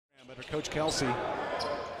Coach Kelsey. Not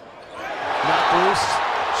loose.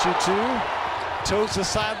 Shittu. Toes the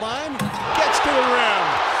sideline. Gets to the rim.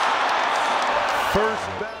 First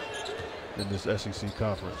back in this SEC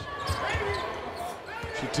conference.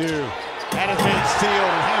 Shittu. At his midfield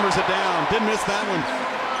and hammers it down. Didn't miss that one.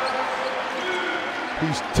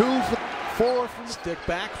 He's 2 for 4 from stick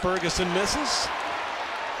back. Ferguson misses.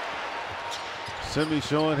 Simi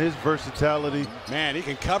showing his versatility. Man, he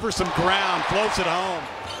can cover some ground. Floats it home.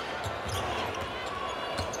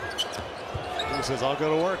 He says, I'll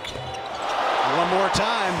go to work. One more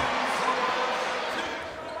time.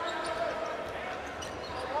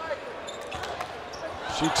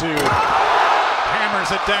 Shittu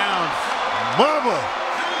hammers it down. Mama,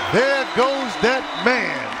 there goes that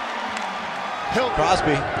man.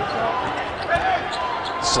 Crosby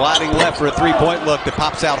sliding left for a three-point look that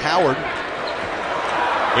pops out Howard.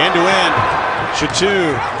 End to end.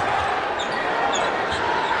 Shittu.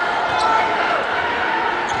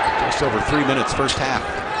 Just over 3 minutes first half.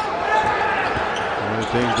 One of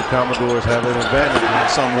the things the Commodores have an advantage.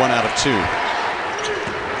 That's on 1 out of 2.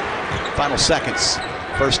 Final seconds.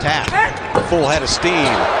 First half. Full head of steam.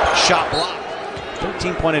 Shot block.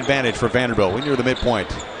 13-point advantage for Vanderbilt. We near the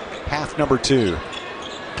midpoint. Half number 2.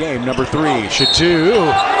 Game number 3. Shittu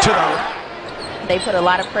to the right. They put a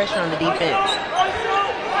lot of pressure on the defense.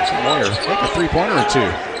 Moyer take a three-pointer or 2.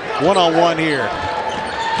 One-on-one here.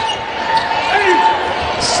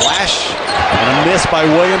 Slash and a miss by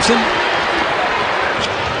Williamson.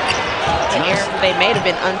 The error they may have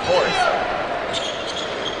been unforced.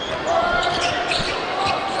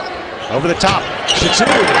 Over the top. Shittu.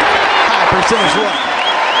 High percentage look.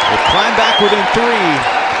 They climb back within 3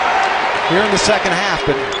 here in the second half,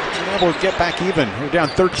 but able to get back even. We're down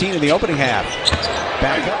 13 in the opening half.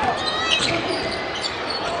 Back up.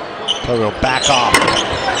 Toto back off.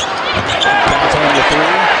 Bounce on the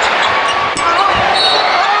 3.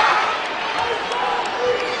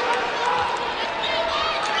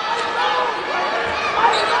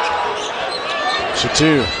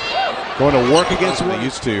 Shittu going to work against what they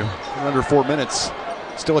used to. Under 4 minutes.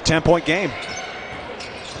 Still a 10-point game.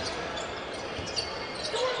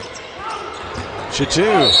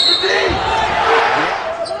 Shittu.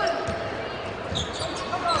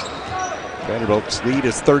 Vanderbilt's lead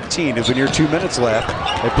is 13 as we near 2 minutes left.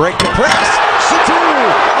 They break the press. Shittu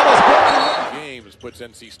almost broken. Games puts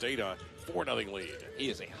NC State on 4-0 lead. He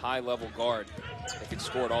is a high-level guard that can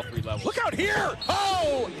score at all 3 levels. Look out here!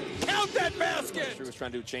 Oh! Count that basket! He was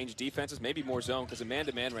trying to change defenses, maybe more zone, because in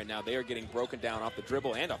man-to-man right now, they are getting broken down off the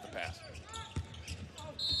dribble and off the pass.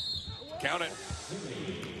 Count it.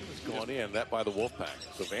 It's going in, that by the Wolfpack.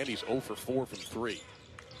 So Vandy's 0 for 4 from 3.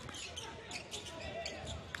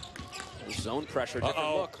 Zone pressure,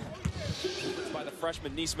 different look. By the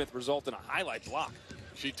freshman Neesmith, result in a highlight block.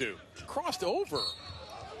 Shittu crossed over.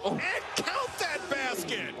 Oh. And count that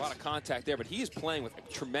basket! A lot of contact there, but he is playing with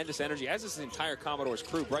tremendous energy, as is his entire Commodores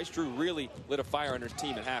crew. Bryce Drew really lit a fire under his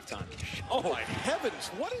team at halftime. Oh my heavens,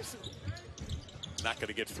 what is it? Not going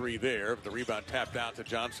to get 3 there, but the rebound tapped out to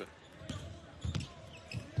Johnson.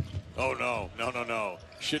 Oh no, no.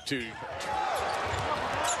 Shittu.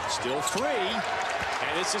 Still 3,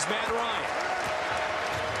 and this is Matt Ryan.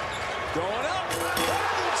 Going up.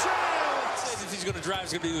 He's going to drive,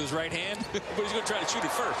 it's going to be with his right hand, but he's going to try to shoot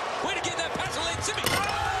it first. Way to get that pass to late Simi.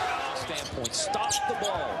 Standpoint, stop the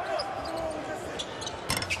ball.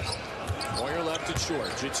 Moyer left it short.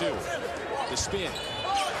 Shittu. The spin.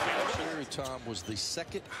 Tom was the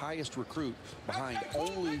 2nd highest recruit behind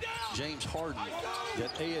only James Harden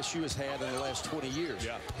that ASU has had in the last 20 years.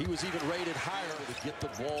 Yeah. He was even rated higher to get the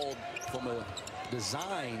ball from a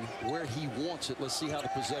design where he wants it. Let's see how the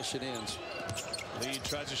possession ends. Lee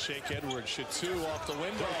tries to shake Edwards. Shittu off the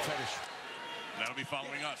window. That'll be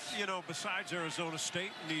following us. You know, besides Arizona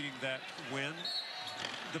State needing that win,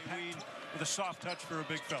 the Pain with a soft touch for a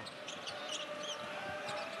big fella.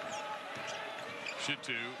 Shittu,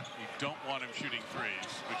 you don't want him shooting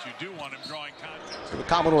threes, but you do want him drawing contact. So the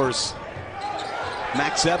Commodores,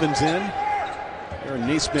 Max Evans in. Aaron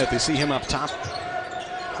Neesmith, you see him up top.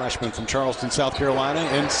 Freshman from Charleston, South Carolina,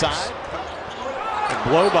 inside. A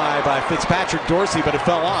blow by Fitzpatrick Dorsey, but it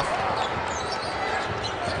fell off.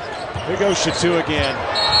 Here goes Shittu again.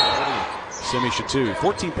 Simi Shittu,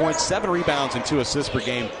 14 points, 7 rebounds, and 2 assists per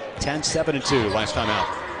game. 10, 7, and 2 last time out.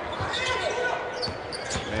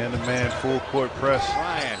 Man-to-man full court press.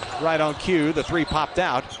 Ryan right on cue. The 3 popped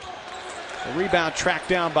out. The rebound tracked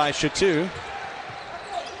down by Shittu.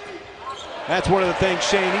 That's one of the things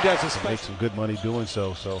Shane, he does is make some good money doing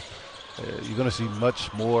so. So you're going to see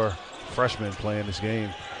much more freshmen playing this game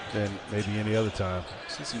than maybe any other time.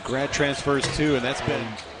 See some grad transfers too, and that's been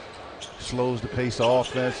slows the pace of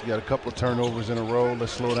offense. You got a couple of turnovers in a row.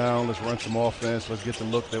 Let's slow down. Let's run some offense. Let's get the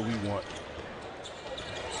look that we want.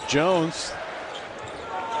 Jones.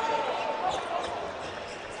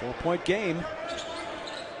 4-point game.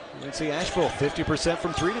 UNC Asheville 50%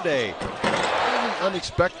 from 3 today.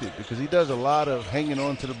 Unexpected because he does a lot of hanging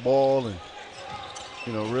on to the ball and,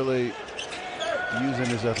 you know, really using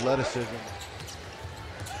his athleticism.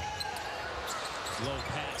 Low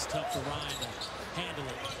pass, tough for Ryan to handle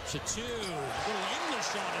it. Shittu, a little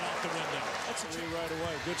English on it off the window. That's a three right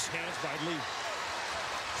away. Good hands by Lee.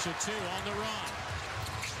 Shittu on the run.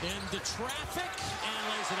 Into traffic and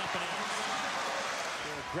lays it up and in.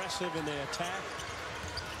 They're aggressive in their attack.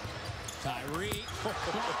 Tyree,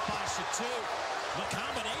 blocked by Shittu. The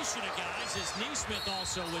combination of guys as Neesmith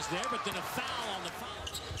also was there, but then a foul on the foul.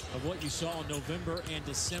 Of what you saw in November and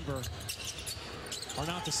December are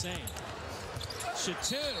not the same.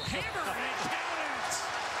 Shittu, hammer and count it.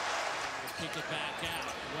 Kick it back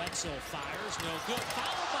out. Wetzel fires, no good.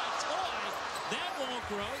 Followed by Toy. That won't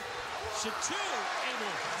grow. Shittu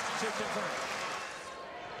able to convert.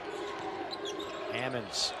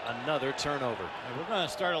 Hammonds, another turnover. And we're going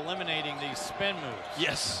to start eliminating these spin moves.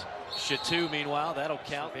 Yes. Shittu, meanwhile, that'll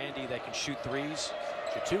count. Vandy that can shoot threes.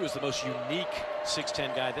 Shittu is the most unique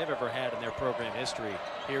 6'10" guy they've ever had in their program history.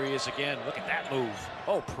 Here he is again. Look at that move.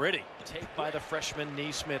 Oh, pretty. Take by the freshman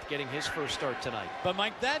Neesmith, getting his first start tonight. But,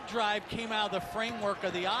 Mike, that drive came out of the framework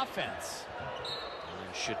of the offense.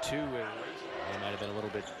 And Shittu, they might have been a little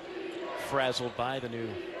bit frazzled by the new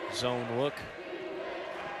zone look.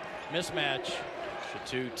 Mismatch.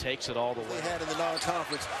 Shittu takes it all the way. They had in the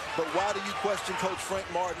non-conference, but why do you question Coach Frank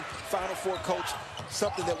Martin, Final Four coach,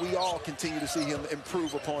 something that we all continue to see him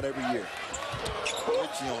improve upon every year?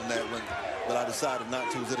 Richie on that one, but I decided not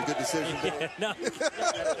to. Was it a good decision? Yeah, no.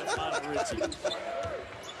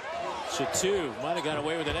 Shittu might have got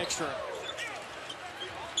away with an extra.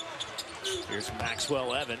 Here's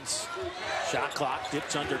Maxwell Evans. Shot clock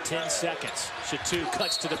dips under 10 seconds. Shittu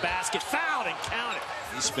cuts to the basket, fouled and counted.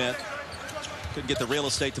 Smith couldn't get the real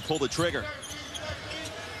estate to pull the trigger.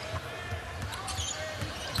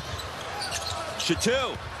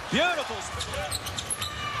 Shittu, beautiful.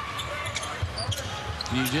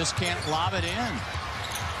 You just can't lob it in.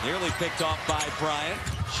 Nearly picked off by Bryant.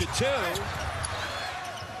 Shittu.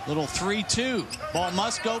 Little 3-2. Ball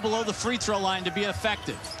must go below the free throw line to be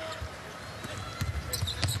effective.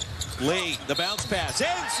 Lee, the bounce pass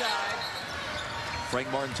inside. Frank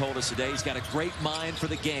Martin told us today he's got a great mind for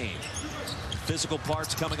the game. Physical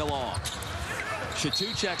parts coming along.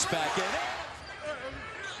 Shittu checks back in.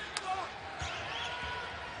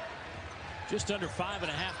 Just under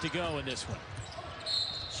 5.5 to go in this one.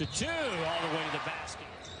 Shittu all the way to the basket.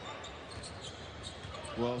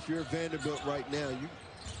 Well, if you're Vanderbilt right now, you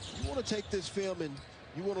want to take this film and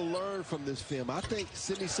you want to learn from this film. I think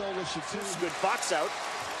Simisola Shittu. Good box out.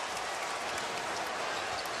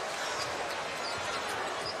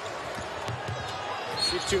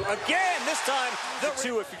 Shittu again, this time the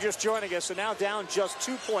 2 if you're just joining us. So now down just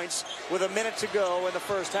 2 points with a minute to go in the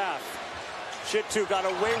first half. Shittu got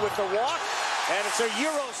away with the walk, and it's a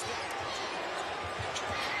Euro.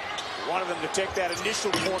 Wanted them to take that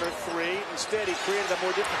initial corner 3. Instead, he created a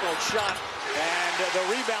more difficult shot, and the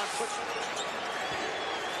rebound.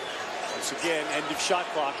 Once again, end of shot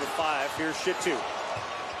clock with 5. Here's Shittu.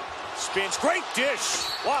 Spins, great dish.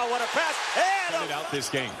 Wow, what a pass. And pointed out this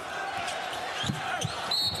game.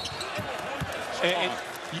 And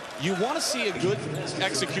you want to see a good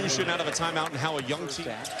execution out of a timeout and how a young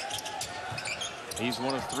team. He's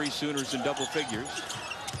one of 3 Sooners in double figures.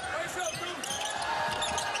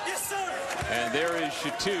 yes, sir. And there is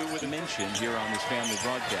Shittu with a mention here on this family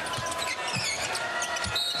broadcast.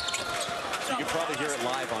 You can probably hear it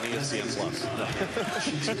live on ESPN Plus.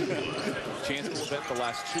 Chancellor event the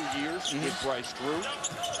last 2 years with Bryce Drew.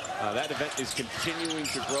 That event is continuing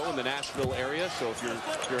to grow in the Nashville area. So if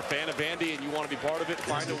you're a fan of Vandy and you want to be part of it,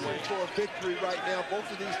 find a way for a victory right now.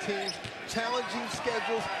 Both of these teams challenging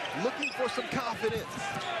schedules, looking for some confidence.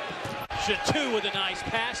 Shittu with a nice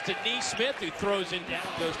pass to Neesmith, who throws it down.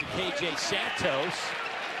 Goes to KJ Santos.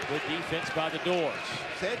 Good defense by the Doors.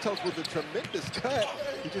 Santos with a tremendous cut.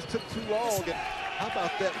 He just took too long. And how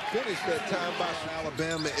about that finish that time by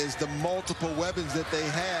Alabama is the multiple weapons that they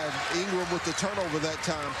have. Ingram with the turnover that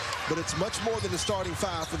time. But it's much more than the starting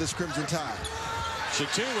 5 for this Crimson Tide.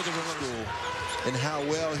 Shittu with a reversal. And how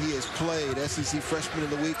well he has played. SEC Freshman of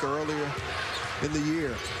the Week earlier in the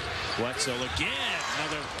year. Wetzel again.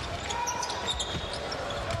 Another.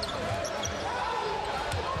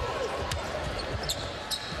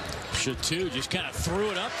 Shittu just kind of threw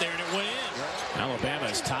it up there and it went in. Alabama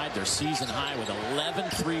has tied their season high with 11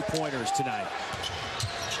 three-pointers tonight.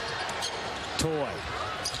 Toy.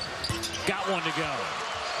 Got one to go.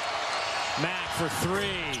 Mack for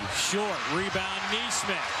three. Short. Rebound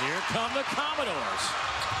Neesmith. Here come the Commodores.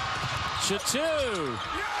 Shittu.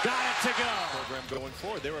 Got it to go. Program going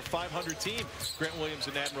forward. They were a 500 team. Grant Williams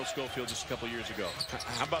and Admiral Schofield just a couple years ago.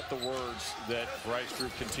 How about the words that Bryce Drew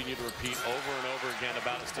continued to repeat over and over again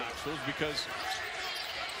about his team? It was because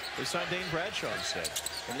they signed Dane Bradshaw instead.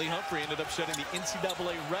 And Lee Humphrey ended up setting the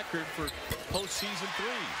NCAA record for postseason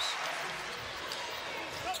threes.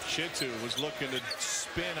 Shittu was looking to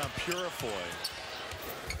spin on Purifoy.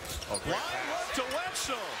 Oh, to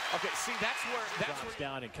Wetzel. Okay, see, that's where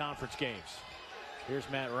down in conference games. Here's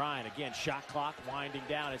Matt Ryan again. Shot clock winding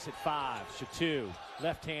down. It's at 5. Shittu,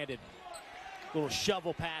 left-handed, little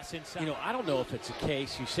shovel pass inside. You know, I don't know if it's a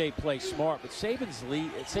case you say play smart, but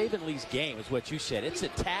Saban Lee's game is what you said. It's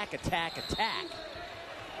attack, attack, attack.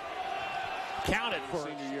 Count it for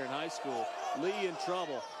senior year in high school. Lee in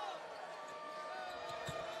trouble.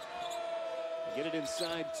 Get it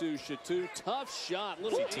inside to Shittu. Tough shot.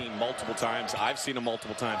 Little team multiple times. I've seen them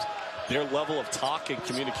multiple times. Their level of talk and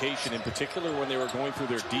communication, in particular when they were going through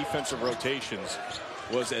their defensive rotations,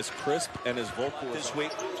 was as crisp and as vocal this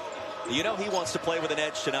week. You know he wants to play with an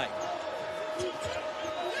edge tonight.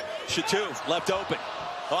 Shittu left open.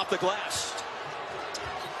 Off the glass.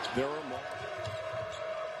 There are more.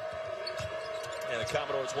 And the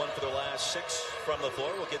Commodores won for their last 6 from the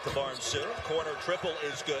floor. We'll get to Barnes soon. Corner triple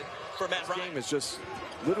is good for Matt Ryan. This game has just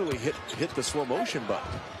literally hit the slow motion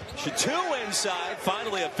button. Shittu inside.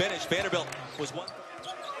 Finally a finish. Vanderbilt was one.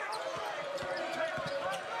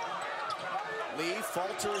 Lee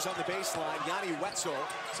falters on the baseline. Yanni Wetzel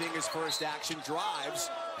seeing his first action, drives,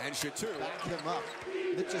 and Shittu back him up.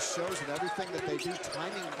 It just shows that everything that they do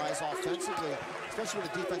timing-wise offensively, especially when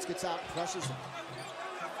the defense gets out and pressures them.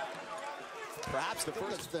 Perhaps the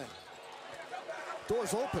first thing.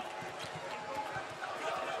 Doors open.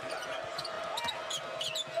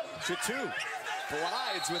 Shittu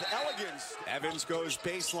glides with elegance. Evans goes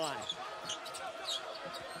baseline.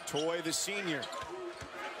 Toy, the senior.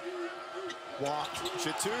 Walk.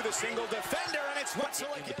 Shittu, the single defender, and it's Wetzel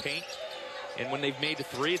in the paint. And when they've made the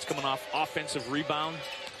three, it's coming off offensive rebound.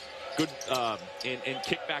 Good and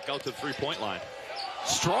kick back out to the three-point line.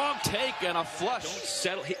 Strong take and a flush. Don't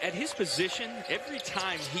settle. At his position, every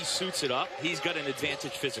time he suits it up, he's got an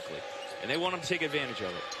advantage physically. And they want him to take advantage of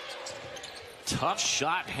it. Tough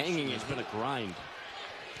shot hanging. It's been a grind.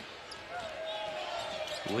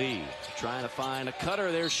 Lee trying to find a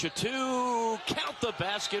cutter. There's Shittu. Count the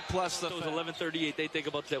basket plus the 11:38. They think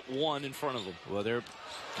about that one in front of them. Well, they're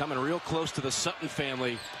coming real close to the Sutton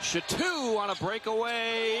family. Shittu on a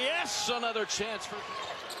breakaway. Yes, another chance for.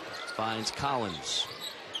 Finds Collins.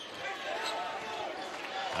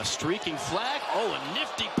 A streaking flag. Oh, a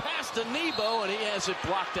nifty pass to Nebo, and he has it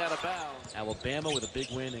blocked out of bounds. Alabama with a big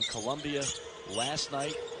win in Columbia last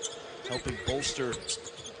night, helping bolster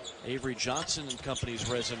Avery Johnson and company's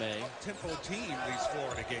resume. Tempo team, these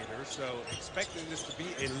Florida Gators, so expecting this to be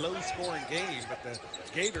a low-scoring game, but the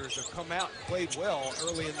Gators have come out and played well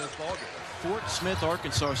early in this ballgame. Fort Smith,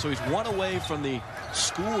 Arkansas, so he's one away from the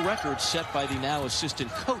school record set by the now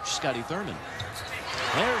assistant coach, Scotty Thurman.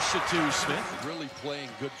 There's Shittu Smith. Really playing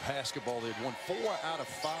good basketball. They'd won 4 out of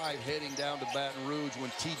 5 heading down to Baton Rouge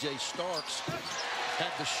when T.J. Starks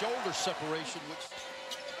had the shoulder separation.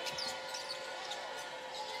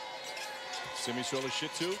 Simisola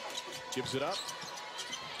Shittu gives it up.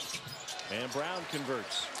 And Brown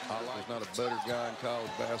converts. There's not a better guy in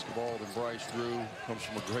college basketball than Bryce Drew. Comes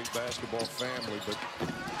from a great basketball family, but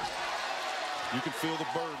you can feel the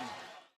burden.